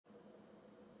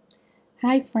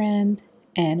Hi, friend,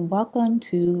 and welcome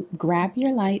to Grab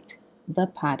Your Light, the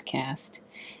podcast,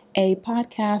 a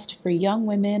podcast for young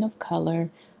women of color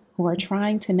who are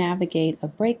trying to navigate a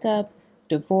breakup,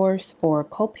 divorce, or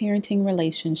co parenting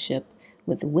relationship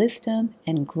with wisdom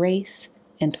and grace,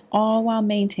 and all while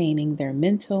maintaining their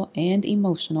mental and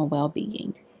emotional well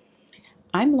being.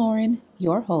 I'm Lauren,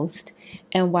 your host,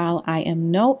 and while I am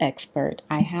no expert,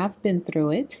 I have been through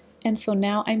it, and so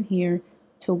now I'm here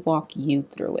to walk you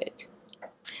through it.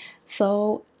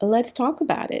 So let's talk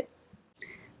about it.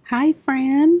 Hi,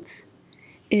 friends.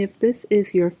 If this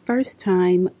is your first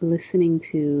time listening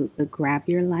to the Grab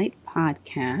Your Light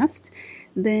podcast,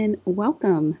 then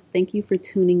welcome. Thank you for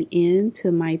tuning in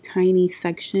to my tiny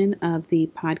section of the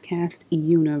podcast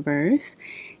universe.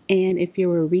 And if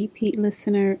you're a repeat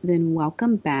listener, then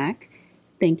welcome back.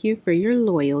 Thank you for your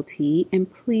loyalty, and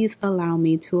please allow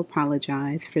me to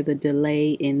apologize for the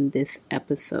delay in this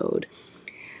episode.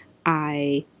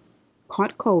 I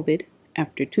caught COVID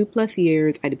after 2+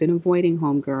 years. I'd been avoiding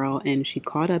homegirl and she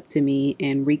caught up to me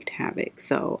and wreaked havoc.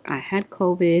 So I had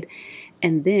COVID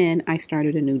and then I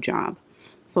started a new job.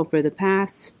 So for the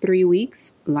past 3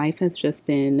 weeks, life has just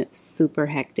been super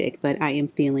hectic, but I am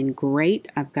feeling great.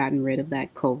 I've gotten rid of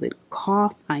that COVID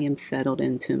cough. I am settled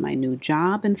into my new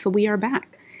job. And so we are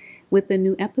back with a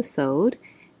new episode.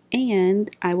 And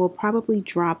I will probably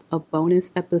drop a bonus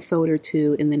episode or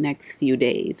two in the next few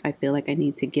days. I feel like I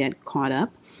need to get caught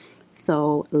up.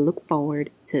 So look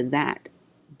forward to that.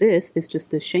 This is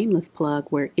just a shameless plug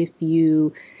where if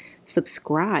you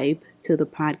subscribe to the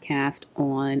podcast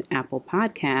on Apple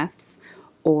Podcasts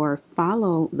or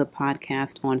follow the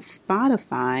podcast on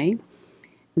Spotify,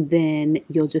 then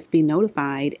you'll just be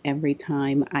notified every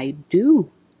time I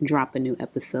do drop a new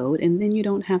episode. And then you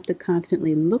don't have to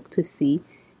constantly look to see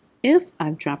if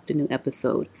I've dropped a new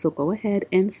episode. So go ahead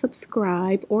and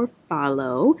subscribe or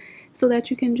follow so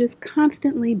that you can just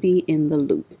constantly be in the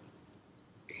loop.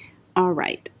 All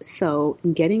right, so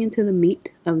getting into the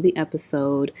meat of the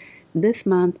episode, this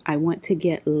month I want to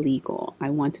get legal.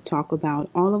 I want to talk about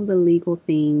all of the legal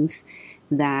things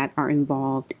that are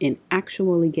involved in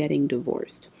actually getting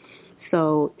divorced.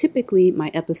 So typically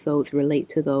my episodes relate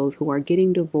to those who are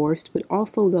getting divorced, but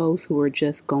also those who are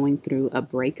just going through a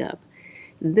breakup.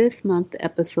 This month, the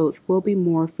episodes will be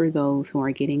more for those who are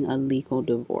getting a legal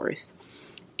divorce.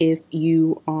 If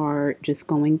you are just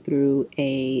going through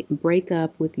a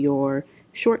breakup with your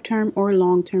short-term or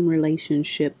long-term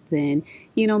relationship, then,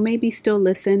 maybe still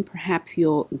listen. Perhaps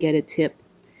you'll get a tip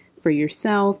for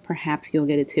yourself. Perhaps you'll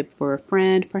get a tip for a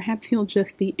friend. Perhaps you'll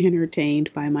just be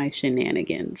entertained by my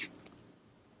shenanigans.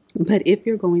 But if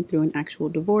you're going through an actual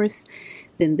divorce,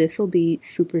 then this will be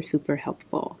super, super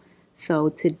helpful. So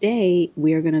today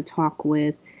we're going to talk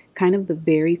with kind of the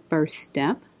very first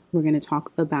step. We're going to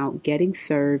talk about getting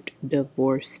served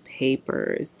divorce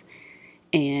papers.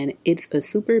 And it's a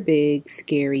super big,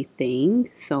 scary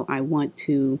thing. So I want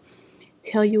to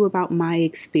tell you about my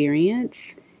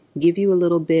experience, give you a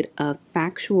little bit of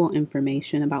factual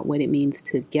information about what it means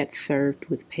to get served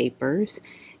with papers,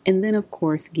 and then, of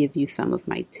course, give you some of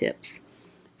my tips.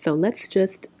 So let's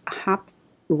just hop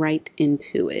right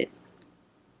into it.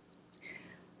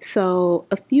 So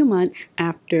a few months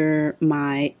after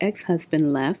my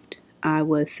ex-husband left, I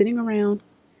was sitting around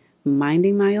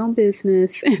minding my own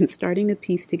business and starting to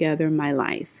piece together my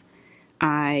life.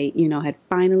 I, had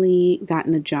finally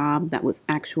gotten a job that was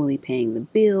actually paying the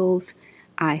bills.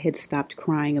 I had stopped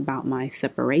crying about my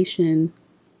separation.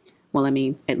 Well,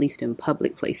 at least in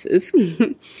public places.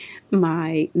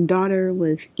 My daughter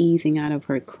was easing out of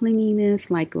her clinginess,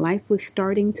 like life was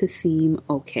starting to seem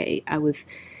okay. I was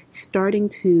starting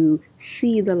to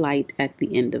see the light at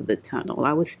the end of the tunnel.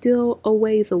 I was still a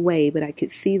ways away, but I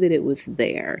could see that it was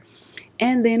there.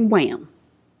 And then wham,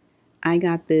 I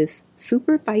got this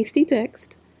super feisty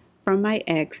text from my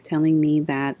ex telling me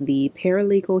that the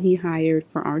paralegal he hired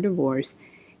for our divorce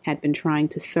had been trying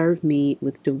to serve me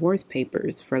with divorce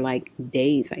papers for like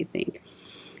days, I think.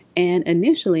 And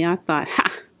initially I thought,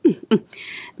 ha,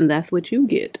 that's what you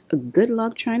get. Good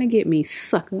luck trying to get me,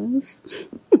 suckers.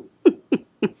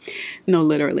 No,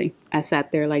 literally. I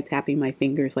sat there like tapping my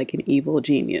fingers like an evil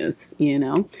genius,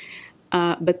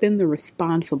 But then the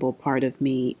responsible part of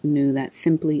me knew that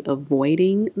simply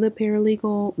avoiding the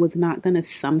paralegal was not going to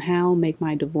somehow make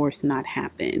my divorce not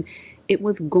happen. It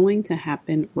was going to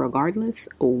happen regardless,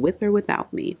 with or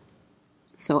without me.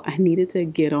 So I needed to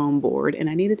get on board, and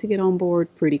I needed to get on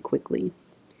board pretty quickly.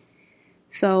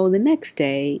 So the next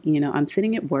day, I'm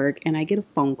sitting at work and I get a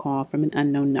phone call from an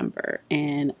unknown number.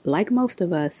 And like most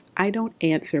of us, I don't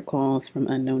answer calls from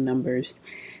unknown numbers.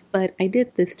 But I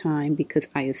did this time because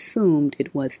I assumed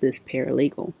it was this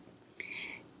paralegal.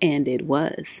 And it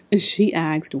was. She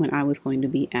asked when I was going to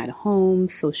be at home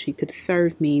so she could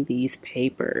serve me these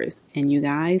papers. And you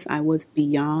guys, I was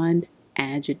beyond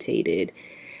agitated.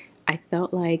 I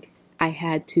felt like I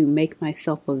had to make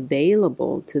myself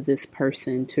available to this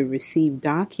person to receive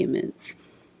documents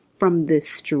from this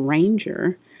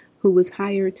stranger who was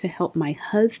hired to help my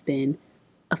husband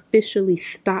officially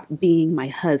stop being my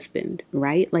husband,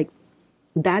 right? Like,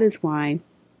 that is why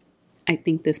I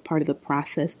think this part of the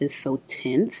process is so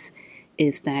tense,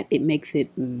 is that it makes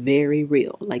it very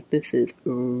real. Like, this is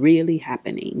really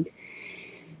happening.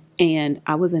 And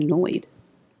I was annoyed.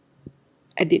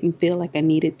 I didn't feel like I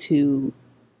needed to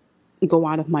go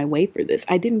out of my way for this.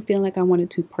 I didn't feel like I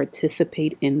wanted to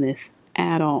participate in this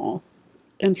at all.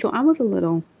 And so I was a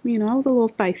little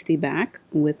feisty back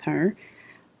with her.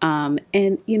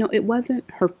 It wasn't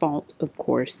her fault, of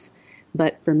course.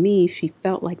 But for me, she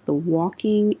felt like the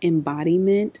walking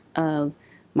embodiment of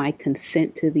my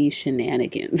consent to these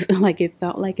shenanigans. Like, it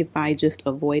felt like if I just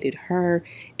avoided her,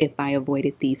 if I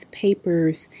avoided these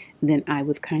papers, then I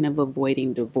was kind of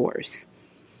avoiding divorce,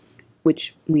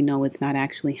 which we know is not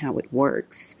actually how it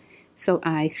works. So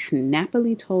I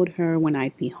snappily told her when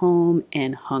I'd be home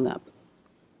and hung up.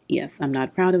 Yes, I'm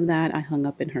not proud of that. I hung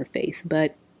up in her face,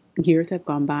 but years have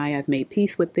gone by. I've made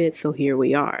peace with it. So here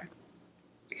we are.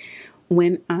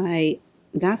 When I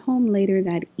got home later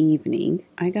that evening,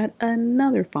 I got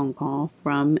another phone call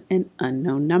from an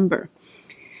unknown number.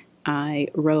 I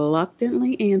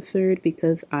reluctantly answered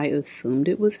because I assumed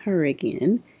it was her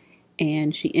again,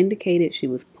 and she indicated she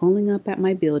was pulling up at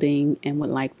my building and would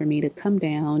like for me to come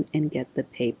down and get the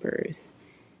papers.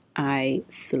 I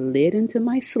slid into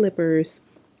my slippers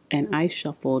and I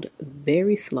shuffled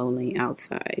very slowly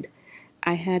outside.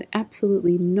 I had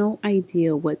absolutely no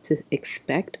idea what to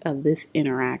expect of this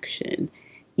interaction.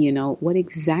 What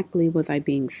exactly was I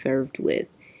being served with?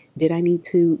 Did I need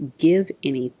to give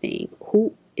anything?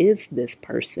 Who is this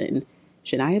person?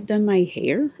 Should I have done my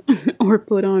hair or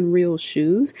put on real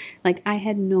shoes? Like, I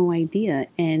had no idea,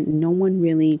 and no one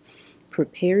really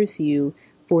prepares you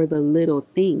for the little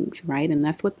things, right? And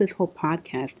that's what this whole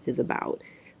podcast is about,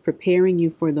 preparing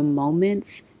you for the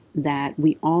moments that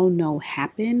we all know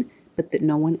happen, but that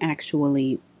no one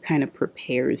actually kind of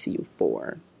prepares you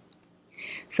for.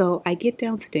 So I get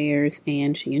downstairs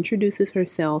and she introduces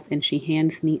herself and she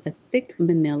hands me a thick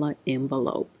manila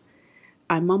envelope.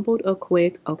 I mumbled a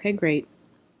quick, okay, great,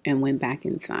 and went back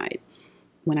inside.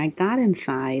 When I got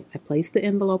inside, I placed the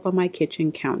envelope on my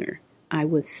kitchen counter. I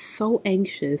was so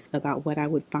anxious about what I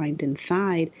would find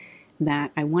inside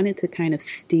that I wanted to kind of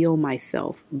steel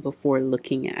myself before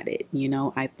looking at it.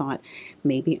 I thought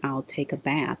maybe I'll take a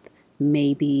bath.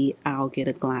 Maybe I'll get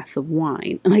a glass of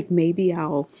wine. Like, maybe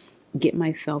I'll get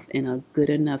myself in a good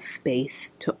enough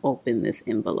space to open this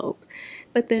envelope.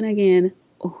 But then again,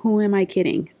 who am I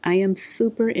kidding? I am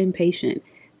super impatient.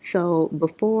 So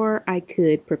before I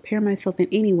could prepare myself in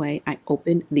any way, I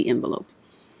opened the envelope.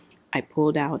 I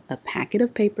pulled out a packet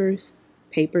of papers,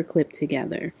 paper clipped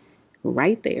together.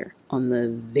 Right there on the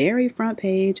very front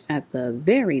page at the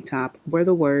very top were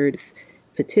the words,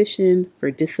 "Petition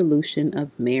for dissolution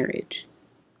of marriage."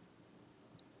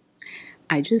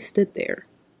 I just stood there,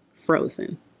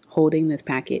 frozen, holding this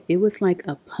packet. It was like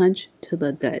a punch to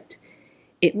the gut.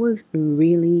 It was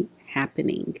really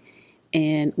happening.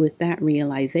 And with that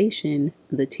realization,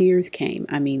 the tears came.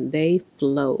 I mean, they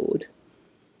flowed.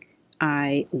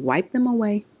 I wiped them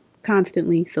away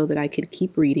constantly so that I could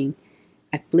keep reading.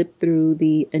 I flipped through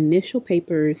the initial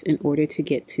papers in order to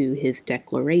get to his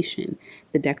declaration.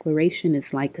 The declaration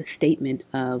is like a statement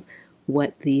of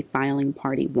what the filing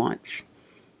party wants.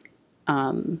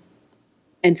 And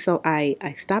so I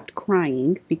stopped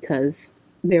crying because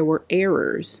there were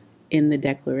errors in the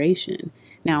declaration.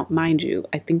 Now, mind you,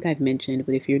 I think I've mentioned,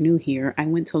 but if you're new here, I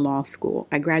went to law school.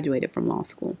 I graduated from law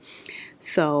school.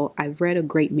 So I've read a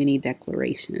great many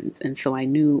declarations. And so I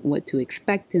knew what to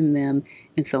expect in them.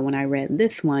 And so when I read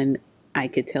this one, I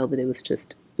could tell that it was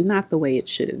just not the way it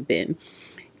should have been.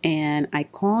 And I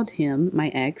called him, my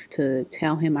ex, to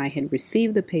tell him I had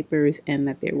received the papers and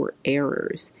that there were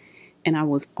errors. And I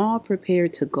was all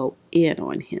prepared to go in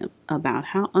on him about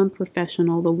how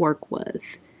unprofessional the work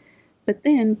was. But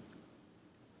then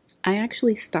I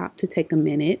actually stopped to take a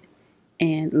minute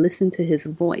and listen to his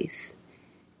voice.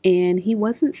 And he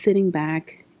wasn't sitting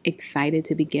back excited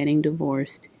to be getting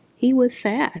divorced. He was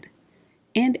sad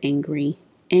and angry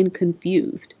and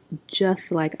confused,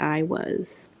 just like I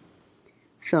was.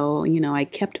 So, I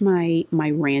kept my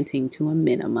ranting to a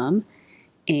minimum,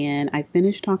 and I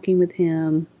finished talking with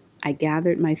him. I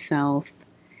gathered myself,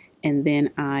 and then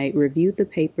I reviewed the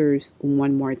papers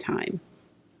one more time.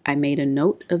 I made a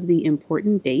note of the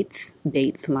important dates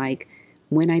like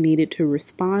when I needed to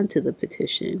respond to the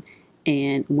petition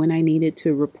and when I needed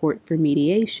to report for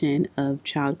mediation of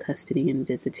child custody and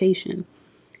visitation.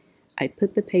 I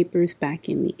put the papers back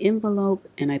in the envelope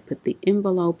and I put the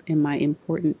envelope in my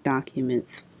important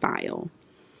documents file.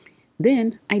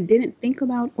 Then I didn't think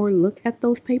about or look at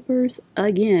those papers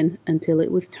again until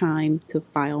it was time to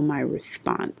file my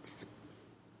response.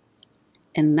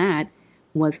 And that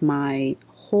was my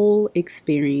whole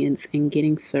experience in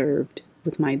getting served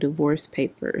with my divorce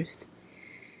papers.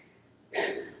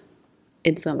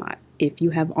 It's a lot. If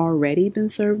you have already been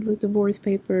served with divorce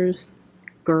papers,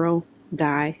 girl,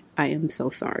 guy, I am so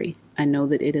sorry. I know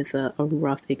that it is a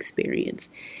rough experience.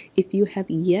 If you have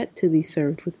yet to be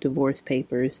served with divorce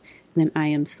papers, then I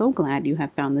am so glad you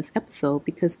have found this episode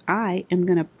because I am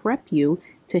going to prep you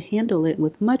to handle it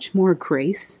with much more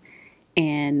grace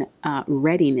and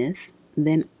readiness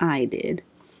than I did.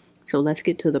 So let's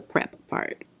get to the prep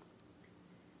part.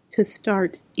 To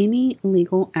start any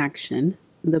legal action,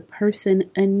 the person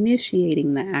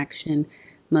initiating the action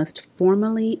must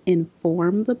formally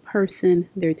inform the person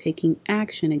they're taking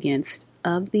action against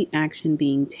of the action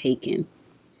being taken.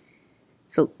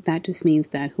 So that just means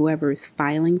that whoever is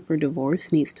filing for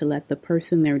divorce needs to let the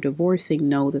person they're divorcing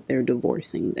know that they're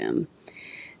divorcing them.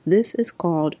 This is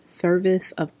called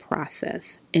service of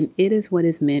process, and it is what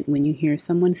is meant when you hear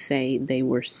someone say they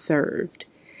were served.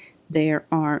 There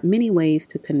are many ways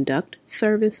to conduct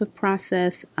service of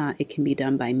process. It can be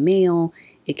done by mail.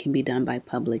 It can be done by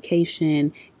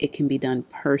publication. It can be done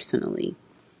personally.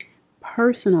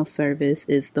 Personal service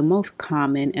is the most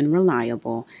common and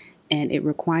reliable, and it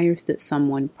requires that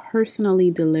someone personally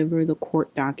deliver the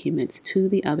court documents to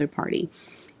the other party,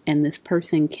 and this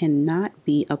person cannot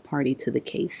be a party to the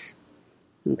case.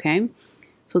 Okay?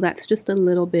 So that's just a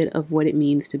little bit of what it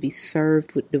means to be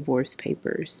served with divorce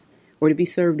papers, or to be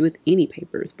served with any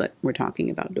papers, but we're talking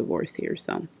about divorce here,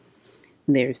 so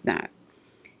there's that.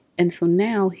 And so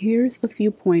now here's a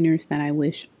few pointers that I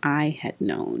wish I had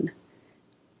known.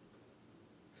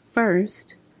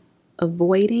 First,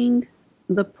 avoiding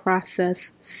the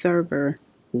process server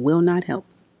will not help.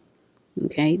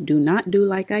 Okay? Do not do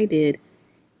like I did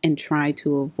and try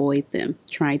to avoid them.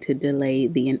 Try to delay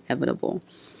the inevitable.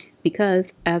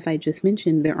 Because, as I just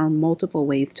mentioned, there are multiple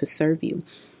ways to serve you.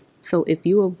 So if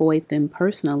you avoid them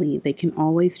personally, they can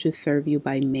always just serve you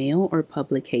by mail or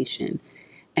publication.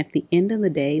 At the end of the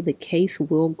day, the case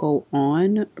will go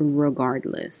on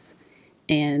regardless.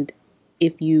 And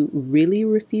if you really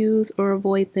refuse or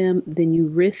avoid them, then you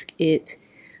risk it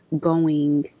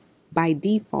going by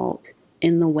default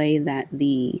in the way that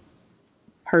the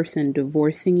person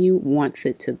divorcing you wants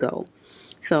it to go.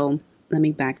 So let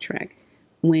me backtrack.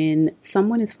 When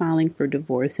someone is filing for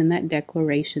divorce, in that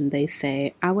declaration, they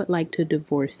say, I would like to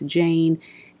divorce Jane.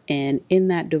 And in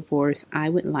that divorce, I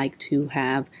would like to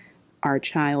have our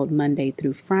child Monday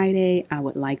through Friday. I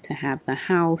would like to have the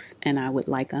house, and I would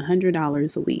like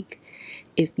 $100 a week.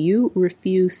 If you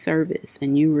refuse service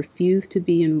and you refuse to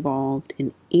be involved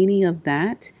in any of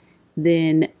that,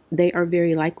 then they are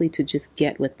very likely to just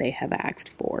get what they have asked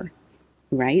for,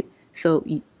 right? So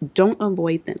don't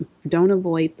avoid them. Don't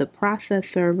avoid the process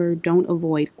server. Don't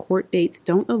avoid court dates.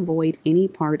 Don't avoid any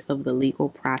part of the legal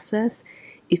process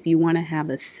if you want to have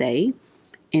a say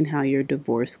in how your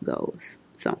divorce goes.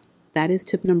 So that is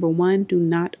tip number 1. Do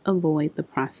not avoid the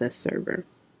process server.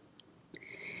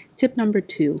 Tip number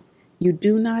 2, you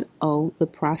do not owe the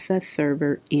process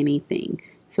server anything.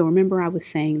 So remember I was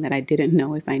saying that I didn't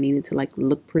know if I needed to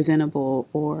look presentable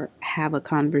or have a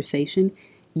conversation.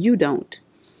 You don't.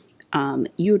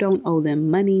 You don't owe them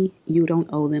money. You don't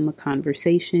owe them a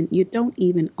conversation. You don't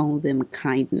even owe them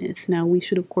kindness. Now, we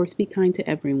should, of course, be kind to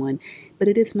everyone, but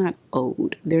it is not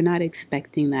owed. They're not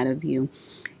expecting that of you.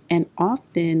 And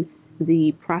often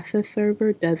the process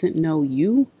server doesn't know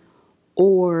you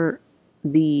or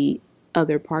the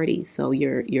other party, so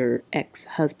your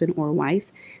ex-husband or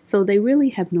wife. So they really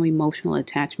have no emotional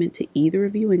attachment to either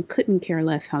of you and couldn't care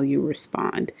less how you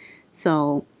respond.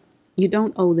 So you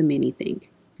don't owe them anything.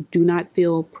 Do not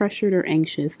feel pressured or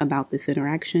anxious about this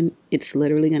interaction. It's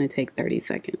literally going to take 30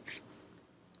 seconds.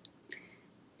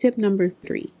 Tip number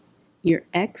 3, your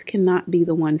ex cannot be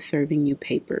the one serving you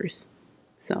papers.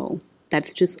 So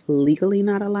that's just legally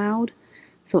not allowed.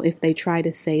 So if they try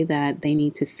to say that they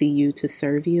need to see you to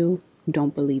serve you,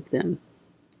 don't believe them.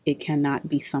 It cannot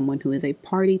be someone who is a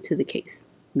party to the case,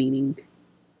 meaning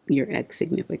your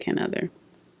ex-significant other.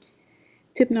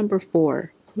 Tip number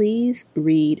 4, please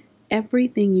read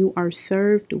everything you are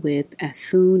served with as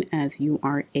soon as you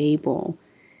are able.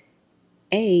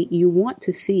 A, you want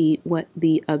to see what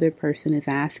the other person is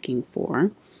asking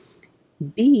for.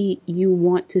 B, you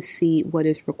want to see what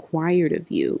is required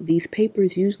of you. These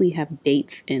papers usually have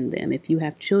dates in them. If you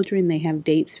have children, they have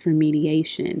dates for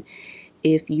mediation.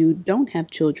 If you don't have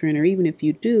children, or even if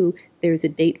you do, there's a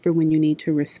date for when you need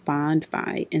to respond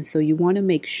by. And so you want to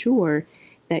make sure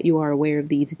that you are aware of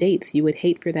these dates. You would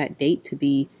hate for that date to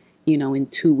be, in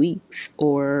 2 weeks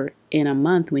or in a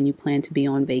month when you plan to be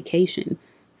on vacation.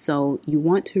 So you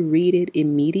want to read it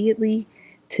immediately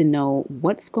to know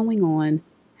what's going on.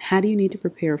 How do you need to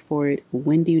prepare for it?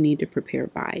 When do you need to prepare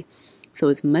by? So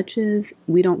as much as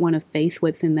we don't want to face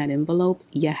what's in that envelope,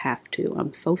 you have to.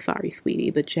 I'm so sorry,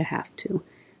 sweetie, but you have to.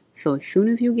 So as soon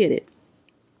as you get it,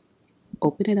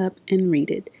 open it up and read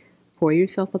it. Pour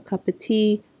yourself a cup of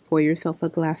tea, pour yourself a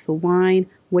glass of wine,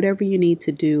 whatever you need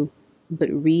to do, but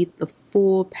read the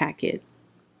full packet.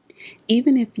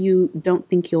 Even if you don't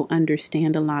think you'll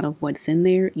understand a lot of what's in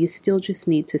there, you still just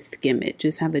need to skim it.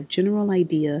 Just have a general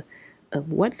idea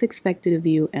of what's expected of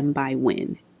you and by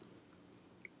when.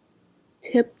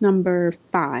 Tip number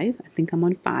 5, I think I'm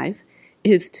on 5,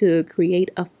 is to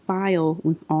create a file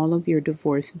with all of your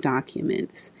divorce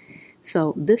documents.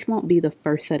 So this won't be the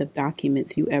first set of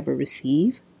documents you ever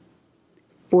receive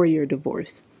for your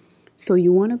divorce. So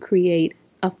you want to create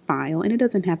a file, and it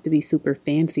doesn't have to be super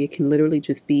fancy. It can literally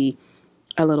just be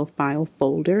a little file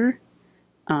folder.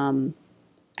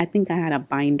 I think I had a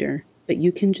binder, but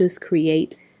you can just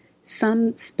create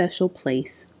some special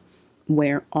place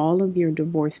where all of your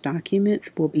divorce documents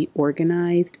will be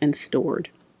organized and stored.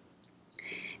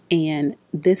 And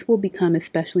this will become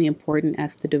especially important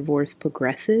as the divorce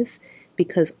progresses,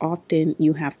 because often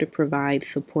you have to provide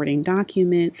supporting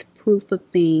documents, proof of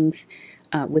things.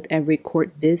 With every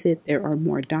court visit, there are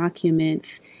more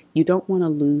documents. You don't want to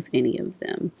lose any of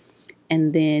them.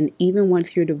 And then even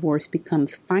once your divorce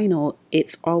becomes final,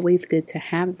 it's always good to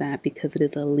have that because it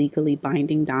is a legally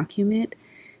binding document.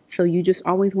 So you just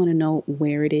always want to know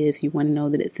where it is. You want to know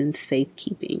that it's in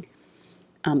safekeeping.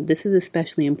 This is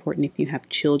especially important if you have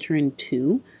children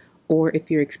too, or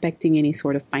if you're expecting any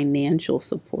sort of financial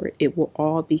support. It will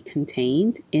all be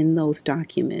contained in those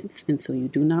documents. And so you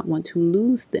do not want to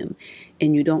lose them.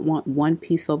 And you don't want one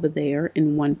piece over there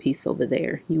and one piece over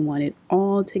there. You want it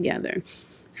all together.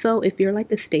 So if you're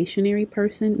like a stationary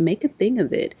person, make a thing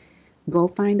of it. Go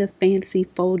find a fancy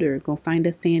folder. Go find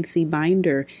a fancy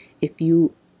binder. If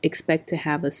you expect to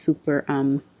have a super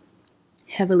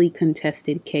heavily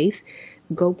contested case,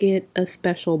 go get a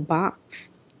special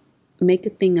box. Make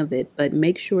a thing of it, but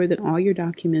make sure that all your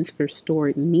documents are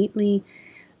stored neatly,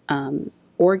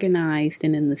 organized,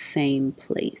 and in the same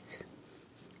place.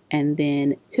 And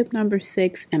then tip number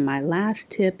 6, and my last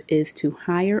tip, is to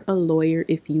hire a lawyer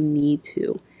if you need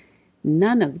to.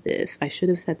 None of this, I should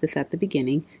have said this at the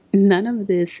beginning, none of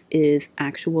this is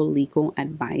actual legal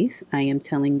advice. I am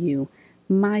telling you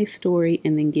my story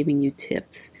and then giving you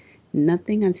tips.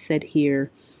 Nothing I've said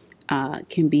here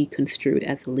can be construed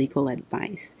as legal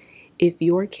advice. If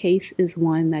your case is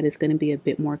one that is going to be a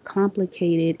bit more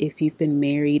complicated, if you've been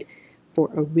married for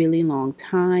a really long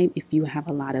time, if you have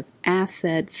a lot of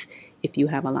assets, if you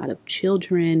have a lot of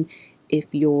children, if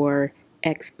your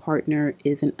ex-partner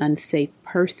is an unsafe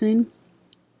person,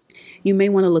 you may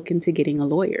want to look into getting a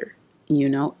lawyer.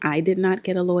 I did not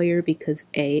get a lawyer because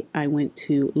I went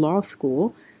to law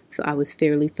school, so I was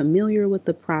fairly familiar with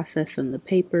the process and the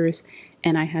papers,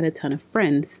 and I had a ton of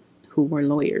friends who were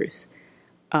lawyers.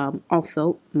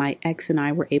 Also, my ex and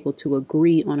I were able to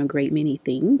agree on a great many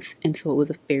things, and so it was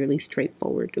a fairly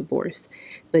straightforward divorce.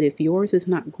 But if yours is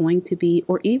not going to be,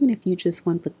 or even if you just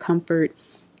want the comfort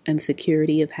and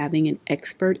security of having an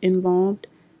expert involved,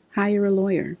 hire a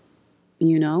lawyer.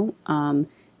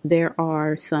 There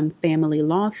are some family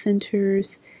law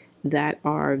centers that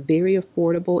are very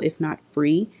affordable, if not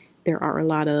free. There are a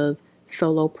lot of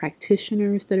solo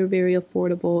practitioners that are very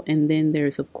affordable. And then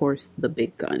there's, of course, the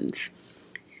big guns.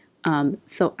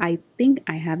 So I think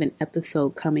I have an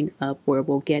episode coming up where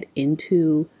we'll get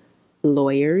into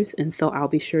lawyers. And so I'll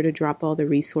be sure to drop all the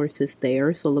resources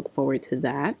there. So look forward to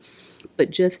that. But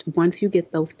just once you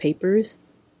get those papers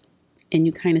and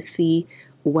you kind of see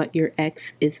what your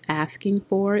ex is asking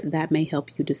for, that may help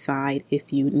you decide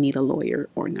if you need a lawyer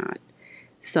or not.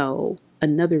 So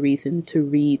another reason to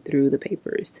read through the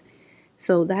papers.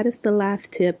 So that is the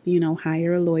last tip,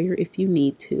 hire a lawyer if you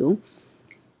need to.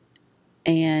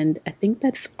 And I think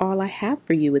that's all I have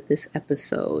for you with this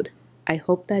episode. I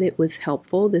hope that it was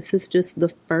helpful. This is just the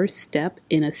first step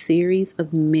in a series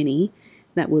of many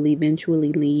that will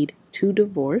eventually lead to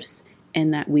divorce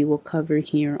and that we will cover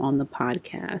here on the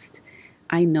podcast.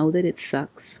 I know that it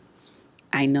sucks.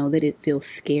 I know that it feels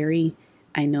scary,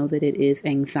 I know that it is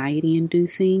anxiety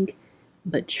inducing,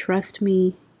 but trust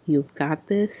me, you've got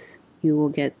this. You will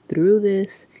get through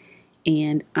this.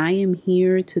 And I am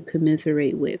here to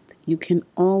commiserate with. You can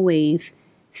always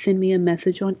send me a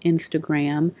message on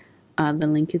Instagram. The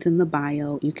link is in the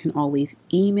bio. You can always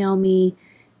email me.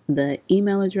 The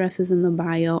email address is in the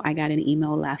bio. I got an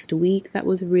email last week that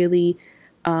was really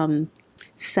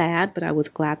sad, but I was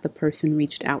glad the person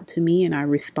reached out to me and I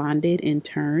responded in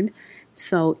turn.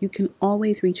 So you can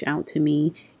always reach out to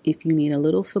me if you need a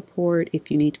little support, if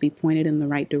you need to be pointed in the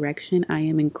right direction. I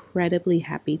am incredibly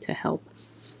happy to help.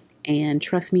 And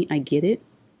trust me, I get it.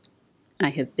 I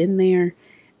have been there.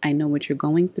 I know what you're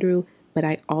going through, but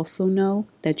I also know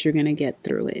that you're going to get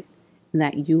through it,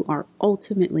 that you are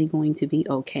ultimately going to be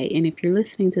okay. And if you're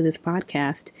listening to this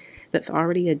podcast, that's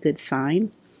already a good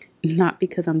sign. Not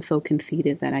because I'm so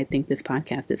conceited that I think this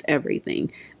podcast is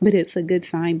everything, but it's a good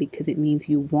sign because it means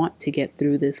you want to get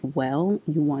through this well.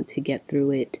 You want to get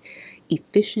through it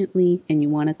efficiently and you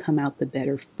want to come out the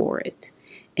better for it.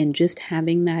 And just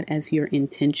having that as your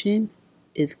intention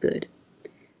is good.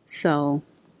 So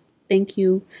thank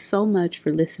you so much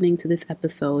for listening to this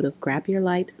episode of Grab Your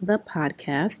Light, the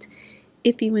podcast.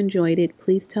 If you enjoyed it,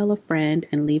 please tell a friend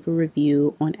and leave a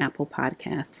review on Apple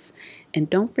Podcasts. And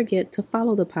don't forget to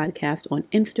follow the podcast on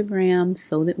Instagram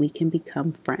so that we can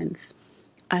become friends.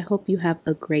 I hope you have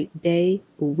a great day,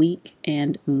 week,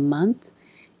 and month,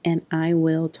 and I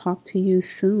will talk to you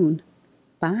soon.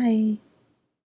 Bye.